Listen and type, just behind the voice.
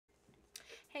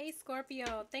Hey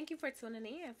Scorpio, thank you for tuning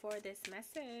in for this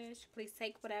message. Please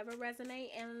take whatever resonate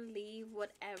and leave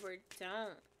whatever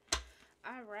don't.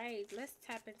 All right, let's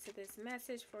tap into this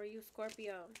message for you,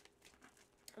 Scorpio.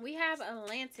 We have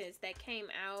Atlantis that came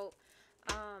out.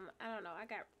 I don't know, I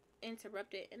got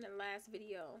interrupted in the last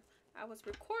video. I was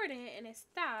recording and it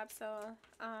stopped, so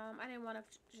I didn't want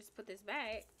to just put this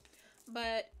back.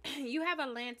 But you have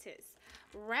Atlantis,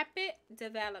 rapid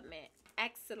development,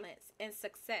 excellence, and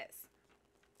success.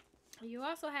 You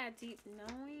also had deep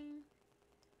knowing.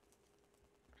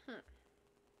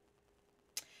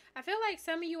 I feel like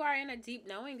some of you are in a deep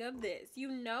knowing of this.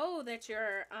 You know that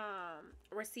you're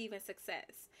receiving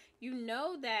success. You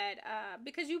know that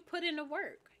because you put in the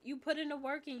work. You put in the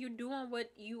work and you're doing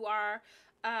what you are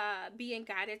being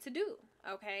guided to do.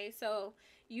 Okay, so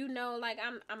you know, like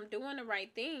I'm doing the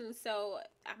right thing, so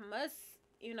I must,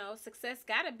 success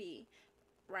gotta be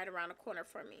right around the corner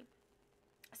for me.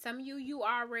 Some of you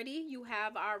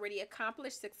have already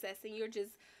accomplished success and you're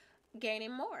just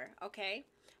gaining more. Okay,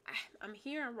 I'm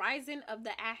hearing rising of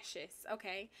the ashes.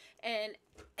 Okay, and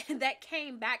that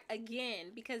came back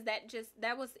again because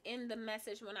that was in the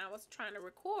message when I was trying to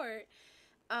record.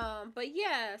 But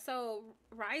yeah, so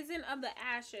rising of the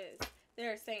ashes,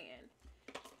 they're saying.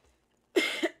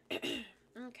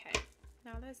 Okay,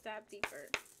 now let's dive deeper.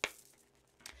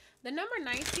 The number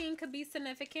 19 could be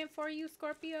significant for you,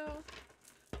 Scorpio.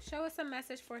 Show us a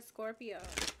message for Scorpio.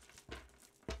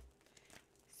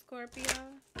 Scorpio.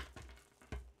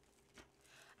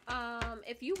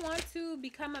 If you want to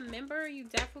become a member, you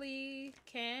definitely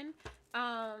can.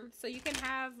 So you can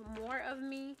have more of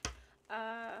me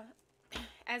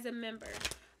as a member.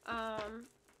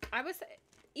 I would say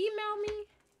email me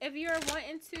if you're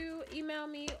wanting to email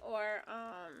me, or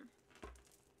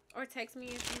text me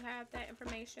if you have that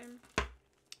information.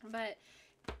 But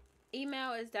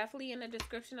email is definitely in the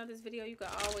description of this video. You can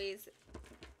always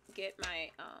get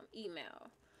my email.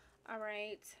 All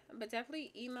right, but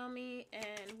definitely email me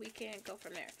and we can go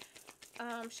from there.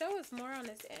 Show us more on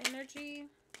this energy.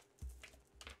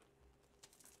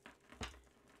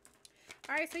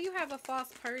 All right, so you have a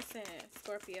false person,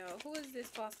 Scorpio. Who is this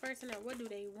false person or what do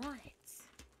they want?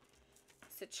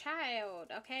 It's a child.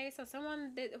 Okay, so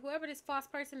whoever this false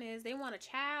person is, they want a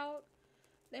child.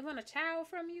 They want a child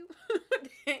from you.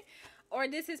 Or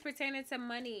this is pertaining to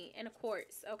money in the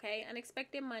courts. Okay,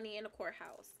 unexpected money in the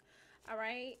courthouse. All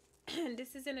right.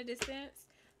 This is in a distance,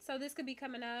 so this could be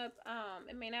coming up.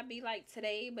 It may not be like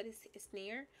today, but it's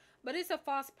near. But it's a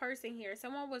false person here.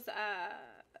 Someone was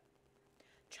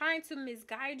trying to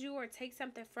misguide you or take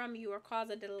something from you or cause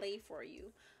a delay for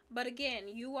you. But again,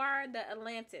 you are the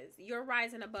Atlantis. You're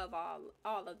rising above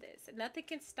all of this. Nothing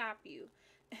can stop you.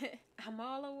 I'm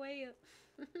all the way up.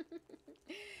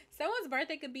 Someone's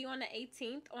birthday could be on the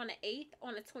 18th, on the 8th,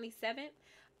 on the 27th,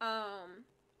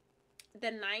 the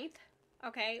 9th.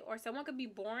 Okay, or someone could be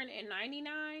born in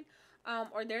 99,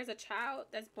 or there's a child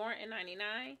that's born in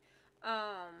 99.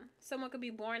 Someone could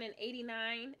be born in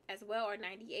 89 as well, or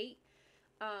 98.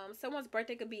 Someone's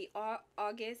birthday could be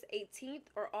August 18th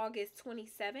or August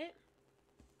 27th.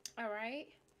 All right.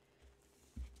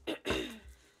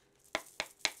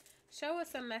 Show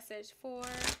us a message for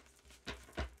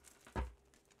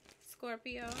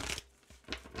Scorpio.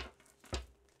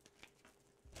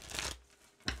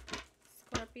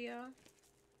 Scorpio.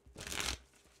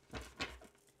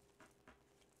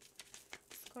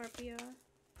 Scorpio.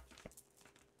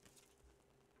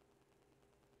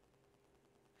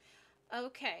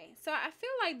 Okay, so I feel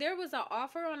like there was an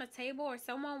offer on the table, or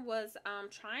someone was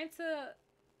trying to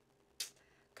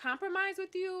compromise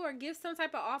with you or give some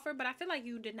type of offer, but I feel like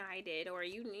you denied it, or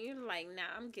you're like, nah,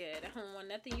 I'm good. I don't want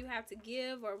nothing you have to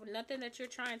give, or nothing that you're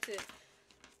trying to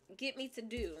get me to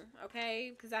do.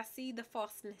 Okay, because I see the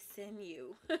falseness in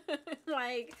you.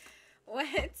 Like,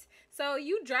 what? So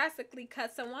you drastically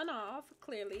cut someone off,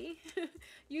 clearly.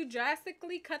 You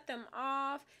drastically cut them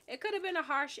off. It could have been a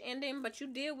harsh ending, but you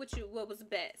did what was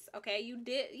best. Okay, you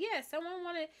did. Yeah, someone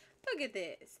wanted, look at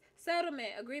this. Settlement,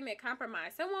 agreement,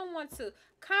 compromise. Someone wants to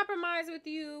compromise with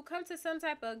you, come to some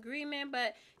type of agreement,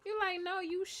 but you're like, no,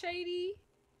 you shady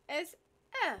as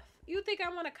F. You think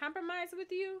I want to compromise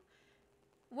with you?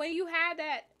 When you had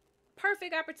that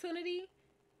perfect opportunity,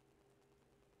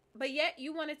 but yet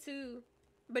you wanted to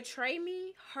betray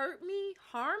me, hurt me,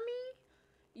 harm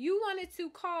me. You wanted to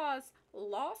cause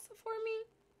loss for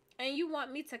me, and you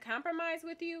want me to compromise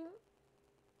with you?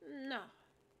 No,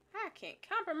 I can't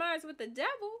compromise with the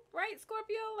devil, right,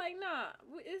 Scorpio? Like, nah,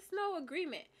 it's no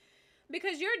agreement.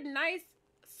 Because your nice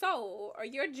soul, or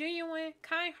your genuine,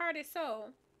 kind-hearted soul,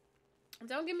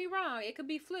 don't get me wrong, it could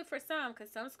be flipped for some, because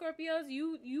some Scorpios,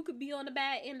 you could be on the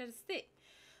bad end of the stick.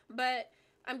 But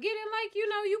I'm getting like, you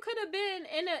know, you could have been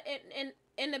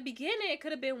in the beginning, it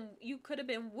could have been, you could have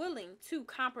been willing to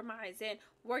compromise and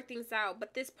work things out,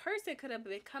 but this person could have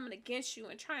been coming against you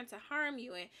and trying to harm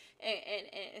you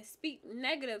and speak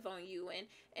negative on you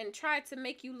and try to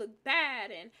make you look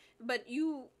bad, and but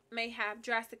you may have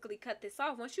drastically cut this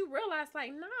off once you realize,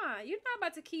 like, nah, you're not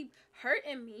about to keep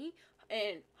hurting me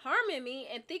and harming me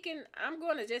and thinking I'm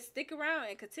going to just stick around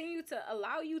and continue to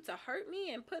allow you to hurt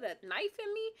me and put a knife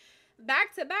in me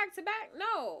back to back to back.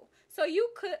 No. So you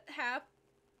could have,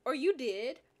 or you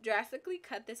did, drastically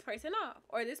cut this person off,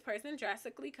 or this person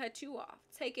drastically cut you off.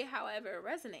 Take it however it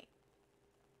resonates.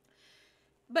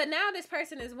 But now this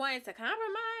person is wanting to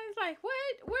compromise. Like,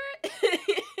 what? Where?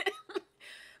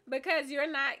 Because you're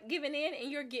not giving in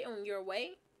and you're getting your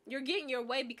way. You're getting your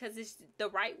way because it's the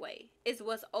right way. It's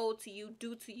what's owed to you,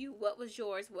 due to you, what was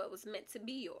yours, what was meant to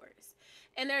be yours.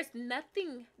 And there's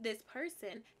nothing this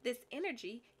person, this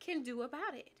energy, can do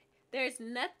about it. There's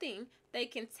nothing they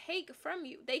can take from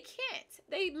you. They can't.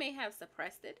 They may have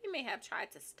suppressed it. They may have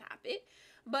tried to stop it,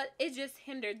 but it just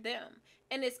hindered them.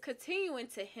 And it's continuing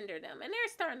to hinder them. And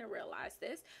they're starting to realize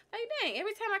this. Like, dang,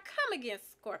 every time I come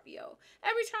against Scorpio,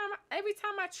 every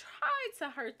time I try to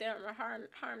hurt them or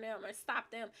harm them or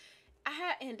stop them,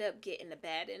 I end up getting the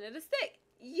bad end of the stick.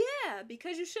 Yeah,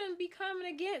 because you shouldn't be coming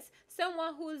against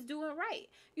someone who is doing right.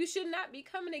 You should not be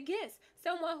coming against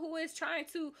someone who is trying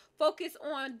to focus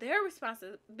on their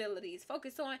responsibilities,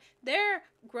 focus on their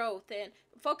growth, and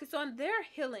focus on their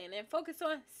healing, and focus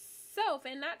on self,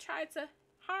 and not try to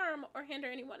harm or hinder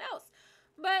anyone else.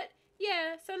 But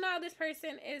yeah, so now this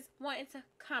person is wanting to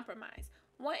compromise,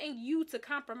 wanting you to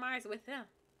compromise with them.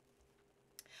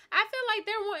 I feel like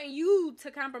they're wanting you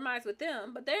to compromise with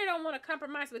them, but they don't want to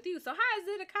compromise with you. So how is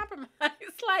it a compromise?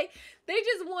 Like, they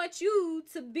just want you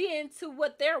to be into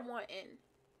what they're wanting.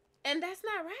 And that's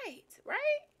not right,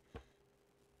 right?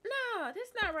 No,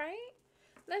 that's not right.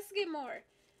 Let's get more.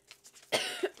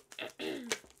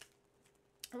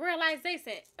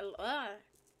 Realization.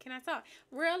 Can I talk?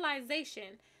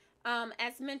 Realization.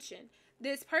 As mentioned,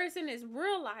 this person is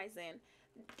realizing,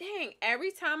 dang,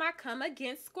 every time I come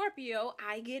against Scorpio,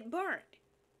 I get burned.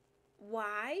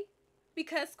 Why?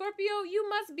 Because Scorpio, you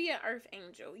must be an earth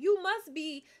angel. You must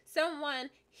be someone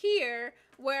here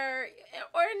where,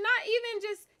 or not even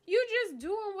just, you just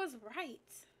doing what's right.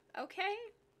 Okay?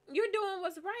 You're doing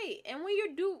what's right. And when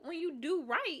you do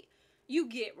right, you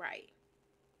get right.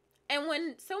 And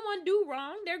when someone do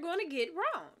wrong, they're going to get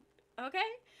wrong. Okay?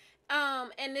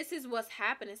 And this is what's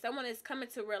happening. Someone is coming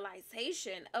to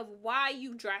realization of why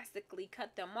you drastically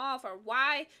cut them off, or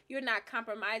why you're not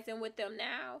compromising with them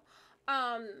now.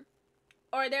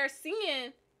 Or they're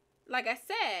seeing, like I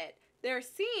said, they're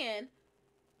seeing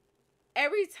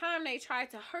every time they try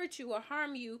to hurt you or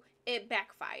harm you, it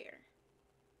backfire.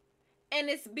 And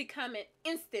it's becoming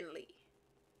instantly.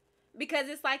 Because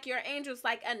it's like your angel's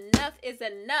like, enough is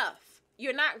enough.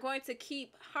 You're not going to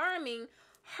keep harming,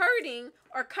 hurting,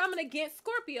 or coming against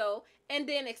Scorpio and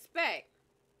then expect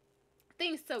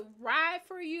things to ride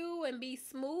for you and be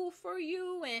smooth for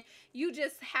you and you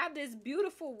just have this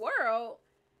beautiful world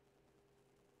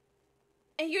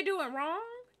and you're doing wrong.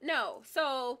 No.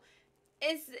 So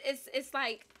it's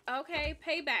like, okay,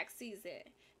 payback season,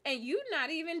 and you not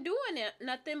even doing it,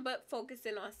 nothing but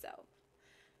focusing on self.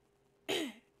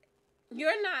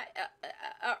 You're not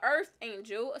a earth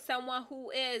angel, someone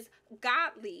who is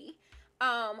godly,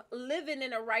 living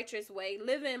in a righteous way,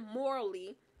 living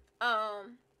morally,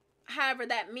 however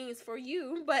that means for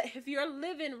you. But if you're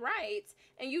living right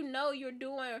and you know you're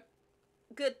doing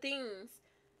good things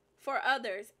for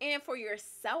others and for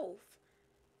yourself,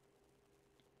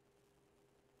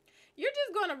 you're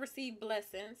just going to receive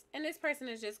blessings, and this person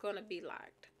is just going to be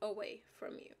locked away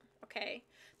from you. Okay?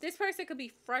 This person could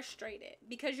be frustrated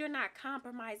because you're not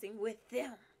compromising with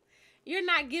them. You're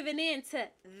not giving in to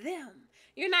them.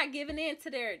 You're not giving in to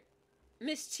their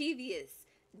mischievous,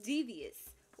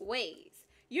 devious ways.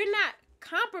 You're not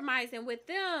compromising with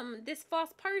them, this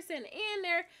false person, and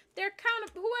their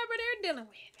counter, whoever they're dealing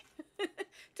with,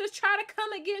 to try to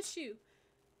come against you.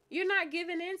 You're not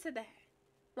giving in to that.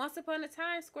 Once upon a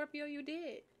time, Scorpio, you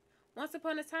did. Once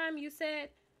upon a time, you said,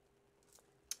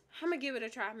 I'm going to give it a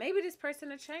try. Maybe this person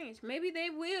will change. Maybe they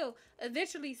will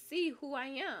eventually see who I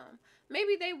am.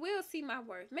 Maybe they will see my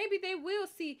worth. Maybe they will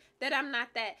see that I'm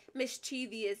not that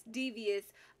mischievous, devious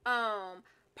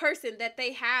person that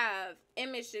they have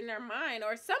imaged in their mind,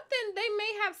 or something. They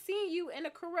may have seen you in a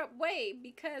corrupt way,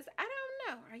 because I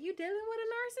don't know. Are you dealing with a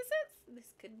narcissist?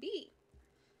 This could be.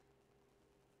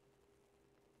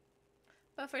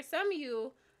 But for some of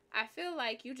you, I feel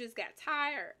like you just got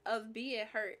tired of being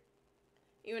hurt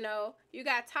You know, you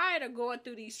got tired of going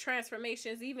through these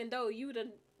transformations, even though you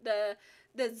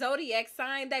the zodiac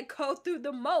sign that go through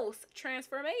the most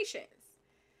transformations.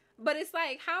 But it's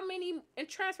like, how many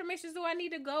transformations do I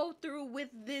need to go through with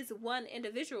this one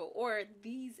individual or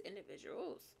these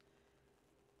individuals?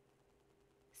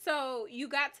 So you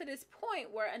got to this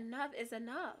point where enough is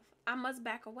enough. I must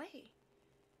back away.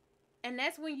 And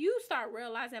that's when you start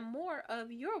realizing more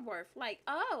of your worth. Like,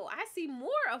 oh, I see more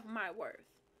of my worth.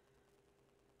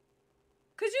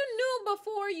 Because you knew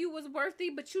before you was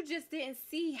worthy, but you just didn't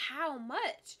see how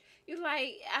much. You're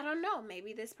like, I don't know,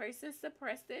 maybe this person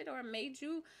suppressed it or made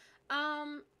you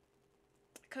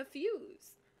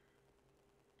confused.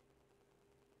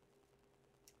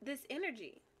 This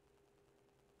energy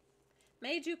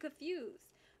made you confused.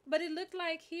 But it looked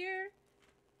like here,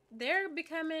 they're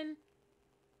becoming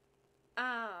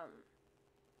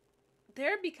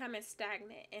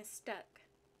stagnant and stuck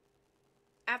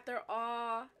after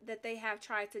all that they have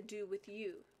tried to do with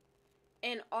you,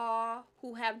 and all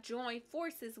who have joined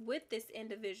forces with this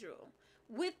individual,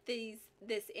 with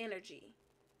this energy.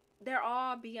 They're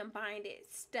all being binded,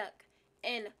 stuck,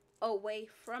 and away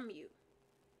from you,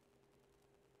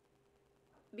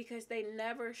 because they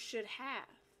never should have.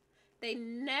 They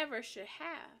never should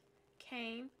have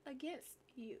came against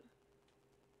you.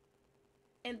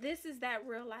 And this is that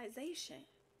realization.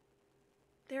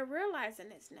 They're realizing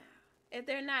this now. If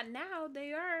they're not now,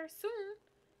 they are soon.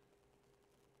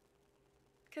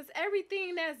 Because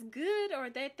everything that's good or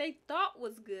that they thought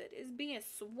was good is being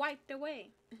swiped away.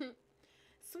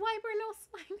 Swipe or no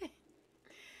swiping.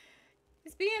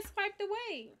 It's being swiped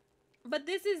away. But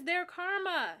this is their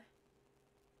karma.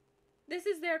 This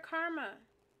is their karma.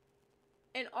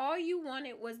 And all you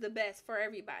wanted was the best for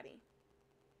everybody.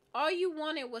 All you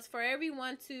wanted was for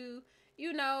everyone to,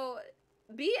 you know,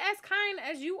 be as kind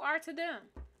as you are to them.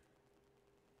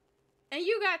 And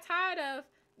you got tired of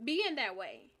being that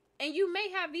way. And you may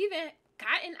have even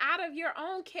gotten out of your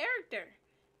own character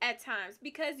at times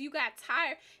because you got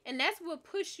tired. And that's what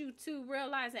pushed you to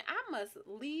realizing, I must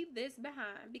leave this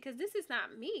behind because this is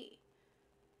not me.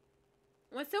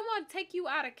 When someone take you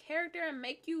out of character and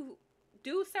make you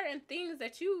do certain things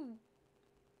that you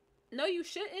know you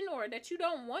shouldn't or that you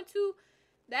don't want to,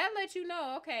 that lets you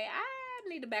know, okay, I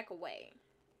need to back away.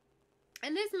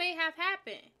 And this may have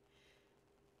happened.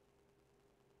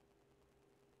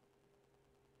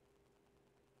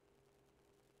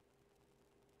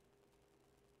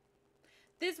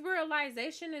 This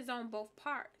realization is on both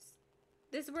parts.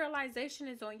 This realization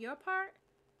is on your part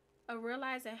of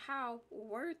realizing how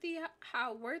worthy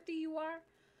you are,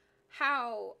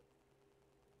 how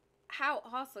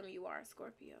awesome you are,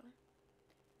 Scorpio.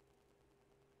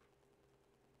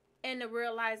 And the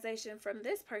realization from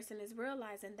this person is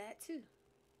realizing that too.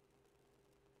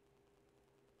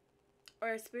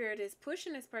 Or spirit is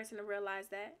pushing this person to realize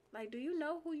that. Like, do you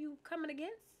know who you coming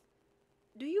against?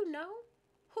 Do you know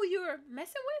who you're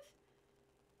messing with?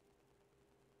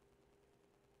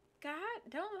 God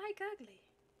don't like ugly.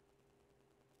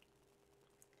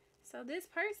 So this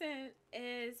person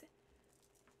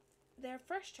they're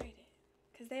frustrated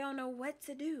because they don't know what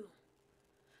to do.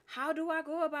 How do I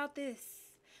go about this?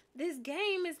 This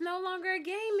game is no longer a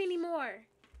game anymore.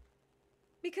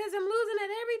 Because I'm losing at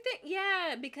everything.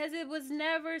 Yeah, because it was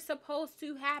never supposed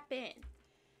to happen.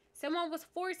 Someone was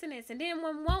forcing this. And then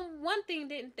when one thing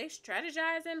didn't, they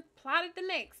strategized and plotted the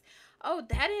next. Oh,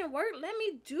 that didn't work. Let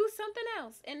me do something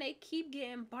else. And they keep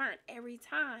getting burnt every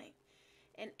time.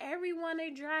 And everyone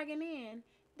they're dragging in,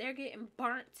 they're getting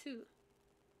burnt too.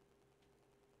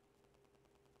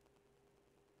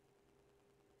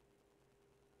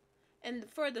 And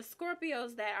for the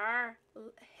Scorpios that are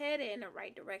headed in the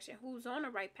right direction, who's on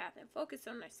the right path and focus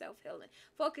on their self-healing,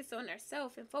 focus on their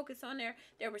self and focus on their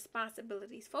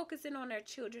responsibilities, focusing on their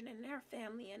children and their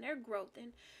family and their growth,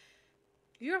 and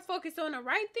you're focused on the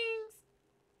right things,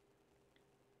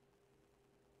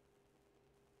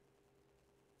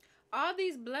 all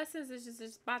these blessings is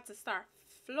just about to start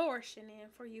flourishing in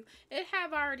for you. It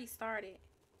have already started.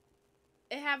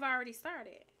 It have already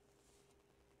started.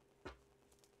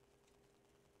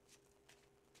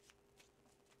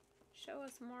 Show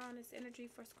us more on this energy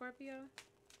for Scorpio.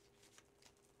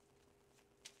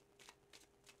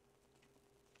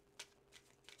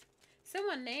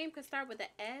 Someone's name could start with an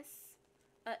S,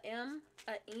 a M,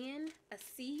 a N, a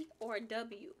C, or a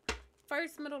W.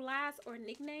 First, middle, last, or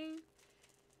nickname.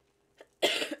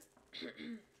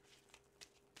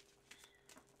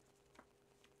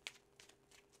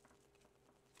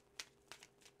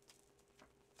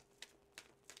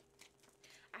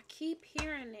 Keep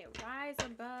hearing it. Rise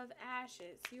above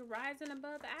ashes. You're rising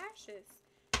above ashes.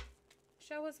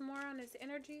 Show us more on this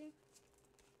energy.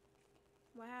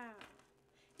 Wow.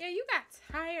 Yeah, you got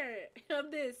tired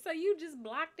of this, so you just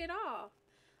blocked it off.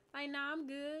 Like, nah, I'm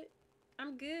good.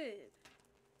 I'm good.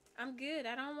 I'm good.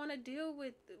 I don't want to deal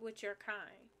with your kind.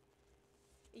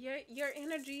 Your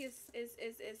energy is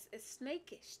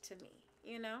snakish to me,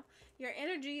 you know? Your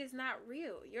energy is not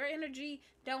real. Your energy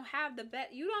don't have the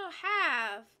best. You don't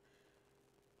have.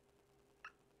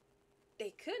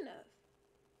 They couldn't have.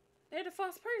 They're the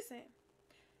false person.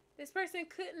 This person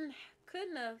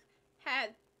couldn't have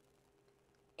had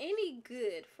any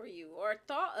good for you or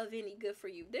thought of any good for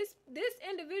you. This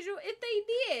individual, if they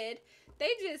did, they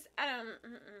just I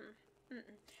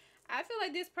feel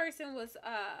like this person was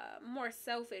more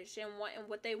selfish in wanting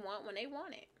what they want when they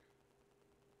want it.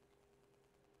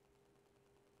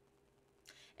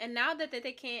 And now that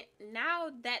they can't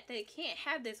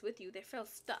have this with you, they feel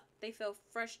stuck. They feel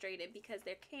frustrated because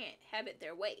they can't have it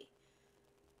their way.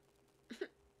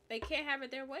 They can't have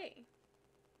it their way.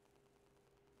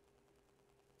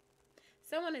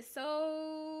 Someone is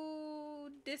so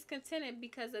discontented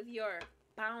because of your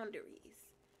boundaries.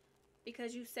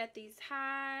 Because you set these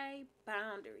high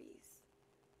boundaries.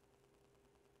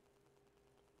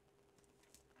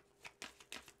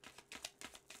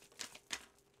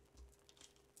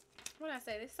 What I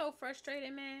say? They're so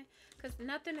frustrated, man. Because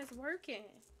nothing is working.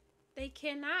 They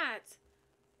cannot.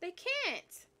 They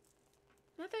can't.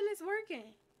 Nothing is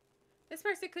working. This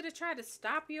person could have tried to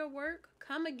stop your work,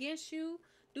 come against you,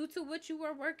 due to what you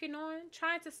were working on,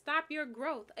 trying to stop your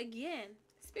growth. Again,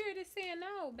 Spirit is saying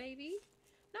no, baby.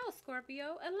 No,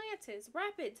 Scorpio. Atlantis,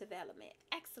 rapid development,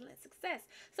 excellent success.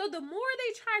 So the more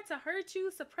they try to hurt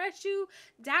you, suppress you,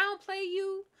 downplay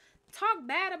you, talk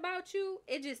bad about you,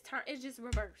 it just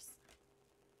reverse.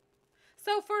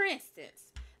 So for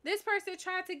instance, this person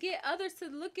tried to get others to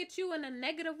look at you in a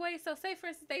negative way. So say for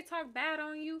instance, they talk bad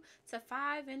on you to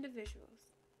 5 individuals.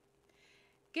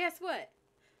 Guess what?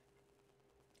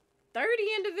 30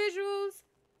 individuals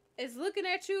is looking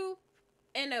at you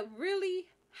in a really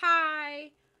high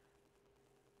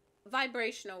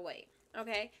vibrational way.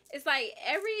 Okay? It's like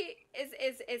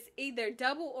it's either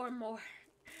double or more.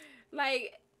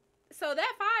 Like, so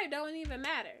that 5 don't even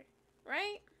matter,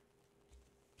 right?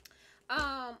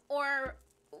 Or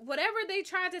whatever they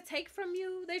tried to take from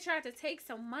you, they tried to take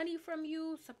some money from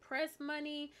you, suppress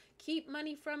money, keep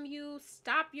money from you,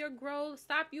 stop your growth,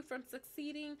 stop you from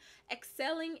succeeding,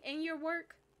 excelling in your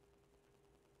work.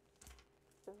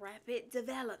 Rapid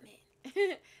development.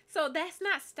 So that's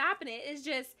not stopping it. It's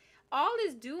just, all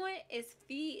it's doing is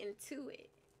feeding to it.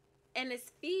 And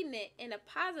it's feeding it in a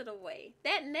positive way.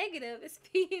 That negative is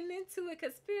feeding into it,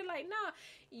 because Spirit like, nah,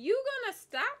 you gonna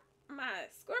stop my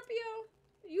Scorpio?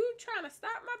 You trying to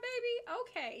stop my baby?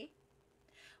 Okay.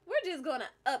 We're just gonna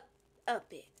up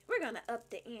it. We're gonna up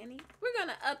the ante. We're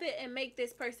gonna up it and make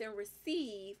this person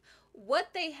receive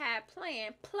what they had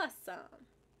planned plus some.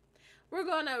 We're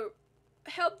gonna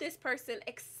help this person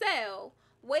excel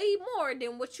way more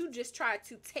than what you just tried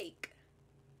to take.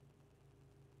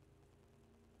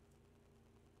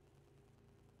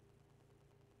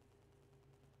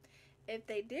 If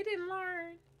they didn't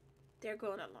learn, they're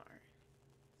gonna learn.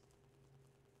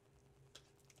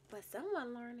 But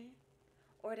someone learning,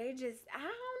 or they just, I don't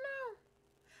know.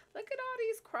 Look at all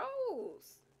these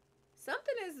crows.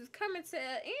 Something is coming to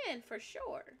an end for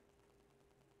sure.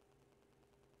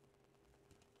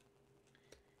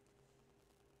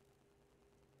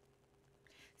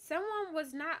 Someone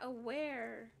was not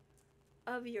aware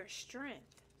of your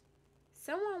strength.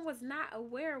 Someone was not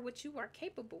aware of what you are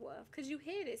capable of, because you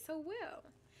hid it so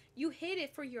well. You hid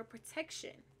it for your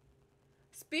protection.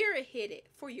 Spirit hid it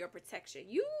for your protection.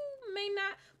 You may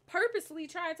not purposely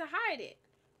try to hide it,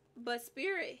 but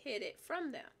Spirit hid it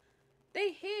from them.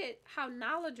 They hid how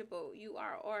knowledgeable you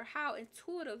are, or how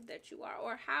intuitive that you are,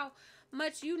 or how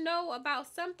much you know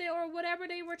about something or whatever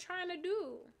they were trying to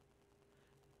do.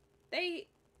 They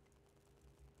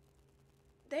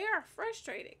are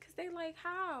frustrated because they like,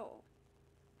 how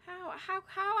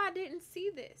I didn't see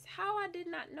this, how I did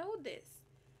not know this,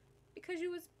 because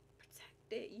you was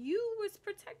protected. You was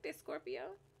protected,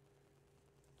 Scorpio.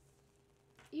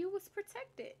 You was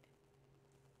protected.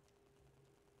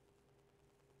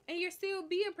 And you're still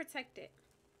being protected.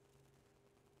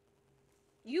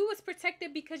 You was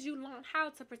protected because you learned how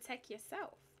to protect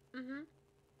yourself.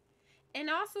 And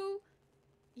also,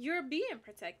 you're being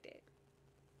protected.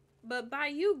 But by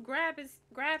you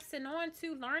grasping on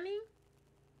to learning,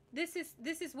 this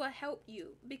is what helped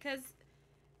you. Because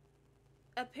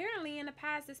apparently in the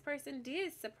past, this person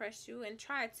did suppress you and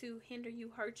try to hinder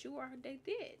you, hurt you, or they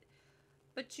did.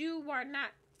 But you were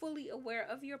not fully aware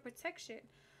of your protection.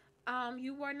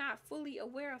 You were not fully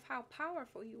aware of how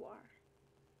powerful you are.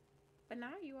 But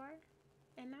now you are.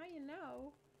 And now you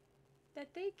know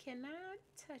that they cannot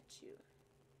touch you.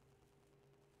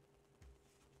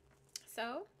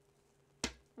 So,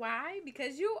 why?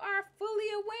 Because you are fully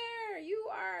aware. You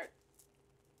are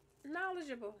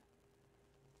knowledgeable.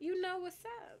 You know what's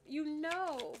up. You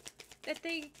know that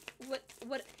they what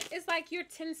it's like you're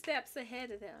 10 steps ahead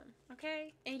of them,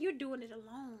 okay? And you're doing it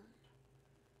alone.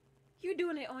 You're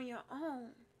doing it on your own.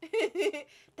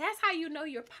 That's how you know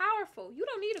you're powerful. You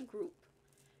don't need a group.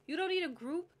 You don't need a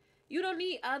group. You don't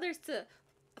need others to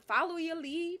follow your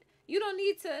lead. You don't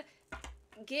need to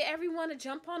get everyone to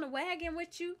jump on the wagon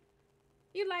with you.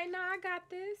 You're like, nah, I got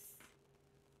this.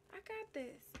 I got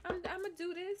this. I'm going to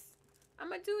do this. I'm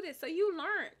going to do this. So you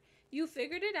learned. You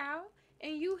figured it out.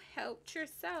 And you helped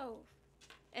yourself.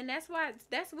 And that's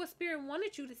what Spirit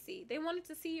wanted you to see. They wanted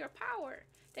to see your power.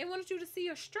 They wanted you to see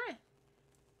your strength.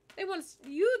 They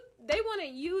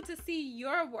wanted you to see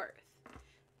your worth.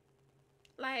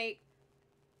 Like,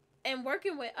 and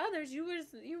working with others, you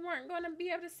weren't going to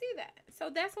be able to see that. So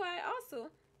that's why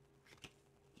also,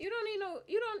 you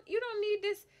don't need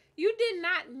this. You did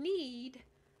not need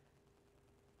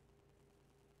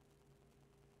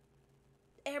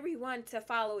everyone to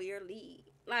follow your lead.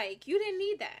 Like, you didn't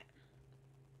need that.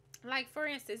 Like, for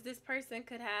instance, this person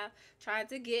could have tried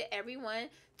to get everyone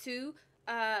to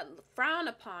frown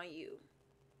upon you.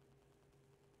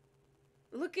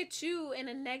 Look at you in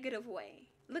a negative way.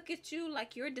 Look at you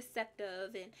like you're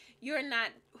deceptive and you're not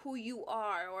who you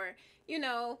are. Or,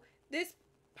 this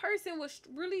person was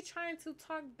really trying to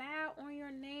talk bad on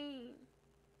your name.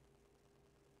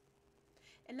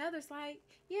 And others like,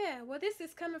 yeah, well, this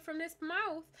is coming from this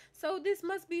mouth, so this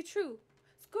must be true.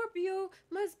 Scorpio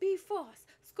must be false.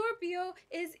 Scorpio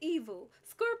is evil.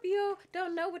 Scorpio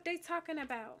don't know what they talking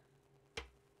about.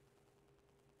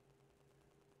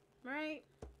 Right?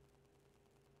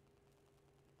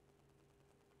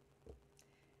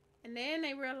 And then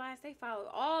they realized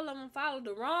all of them followed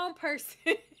the wrong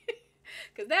person.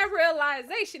 Because that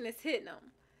realization is hitting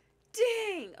them.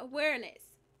 Dang, awareness.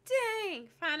 Dang,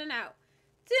 finding out.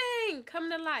 Dang,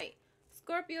 coming to light.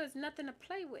 Scorpio is nothing to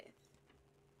play with.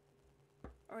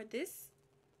 Or this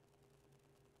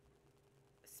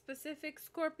specific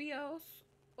Scorpios,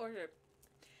 or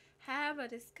however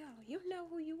this go. You know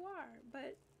who you are,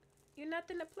 but you're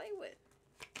nothing to play with.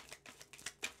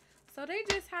 So they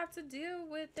just have to deal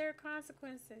with their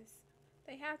consequences.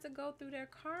 They have to go through their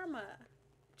karma.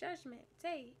 Judgment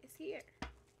day is here.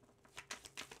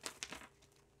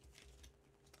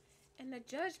 And the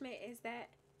judgment is that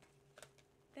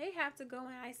they have to go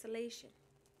in isolation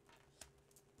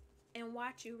and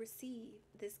watch you receive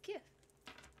this gift,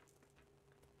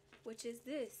 which is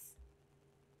this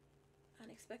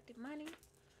unexpected money.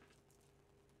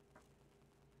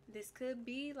 This could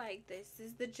be like, this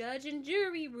is the judge and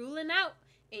jury ruling out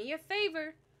in your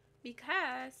favor,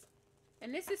 because,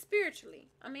 and this is spiritually,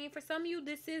 I mean, for some of you,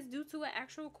 this is due to an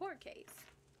actual court case,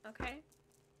 okay?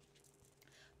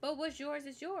 But what's yours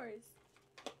is yours.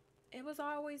 It was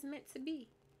always meant to be.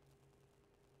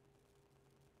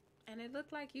 And it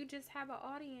looked like you just have an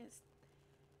audience.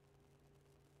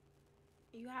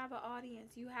 You have an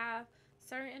audience. You have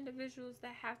certain individuals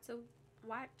that have to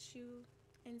watch you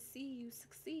and see you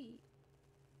succeed.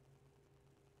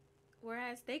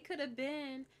 Whereas they could have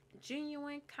been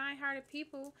genuine, kind-hearted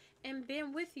people and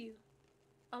been with you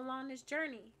along this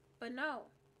journey. But no.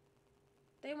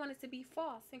 They wanted to be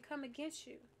false and come against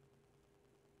you.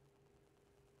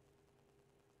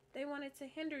 They wanted to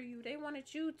hinder you. They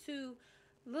wanted you to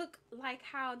look like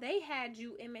how they had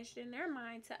you imaged in their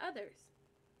mind to others.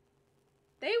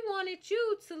 They wanted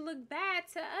you to look bad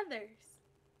to others.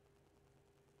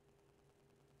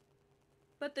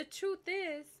 But the truth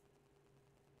is,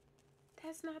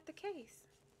 that's not the case.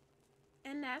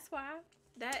 And that's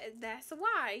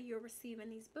why you're receiving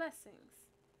these blessings.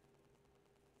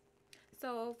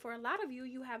 So for a lot of you,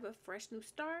 you have a fresh new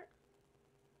start.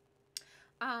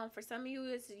 For some of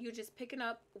you, you're just picking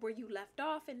up where you left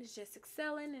off, and it's just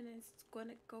excelling, and it's going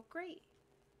to go great.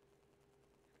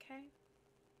 Okay?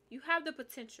 You have the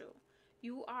potential.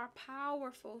 You are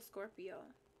powerful, Scorpio.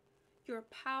 You're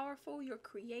powerful, you're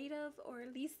creative, or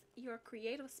at least your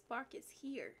creative spark is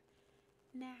here.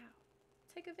 Now,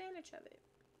 take advantage of it.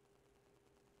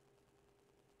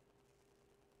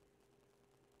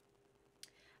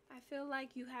 I feel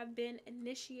like you have been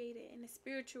initiated in the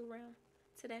spiritual realm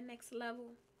to that next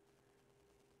level.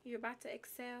 You're about to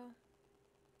excel.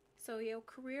 So your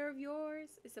career of yours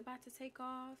is about to take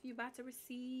off. You're about to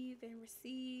receive,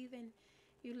 and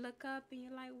you look up and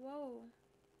you're like, whoa.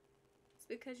 It's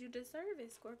because you deserve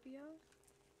it, Scorpio.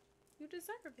 You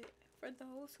deserve it. For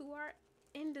those who are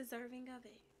undeserving of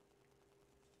it.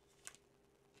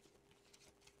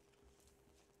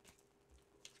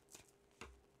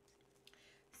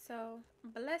 So,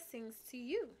 blessings to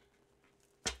you.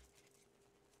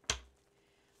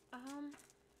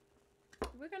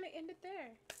 We're going to end it there.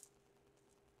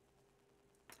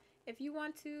 If you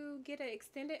want to get an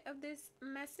extended of this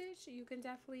message, you can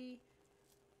definitely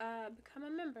become a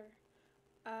member.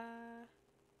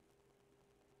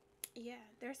 Yeah,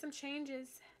 there's some changes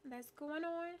that's going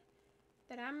on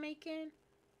that I'm making.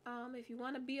 If you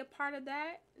want to be a part of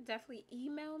that, definitely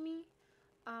email me.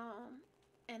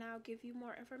 And I'll give you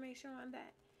more information on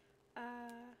that.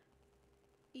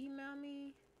 Email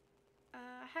me.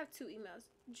 I have 2 emails.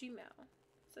 Gmail.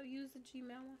 So use the Gmail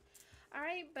one.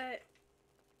 Alright, but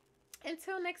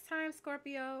until next time,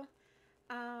 Scorpio,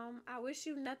 I wish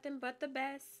you nothing but the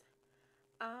best.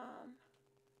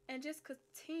 And just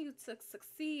continue to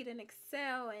succeed and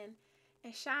excel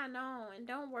and shine on. And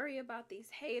don't worry about these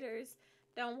haters.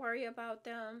 Don't worry about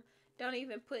them. Don't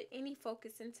even put any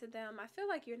focus into them. I feel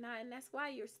like you're not, and that's why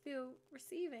you're still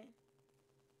receiving.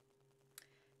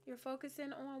 You're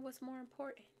focusing on what's more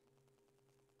important.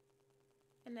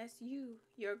 And that's you,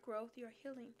 your growth, your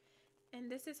healing.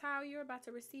 And this is how you're about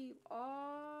to receive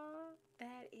all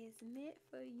that is meant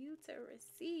for you to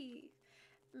receive.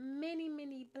 Many,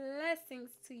 many blessings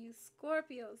to you,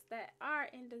 Scorpios, that are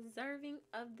and deserving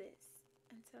of this.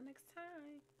 Until next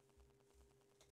time.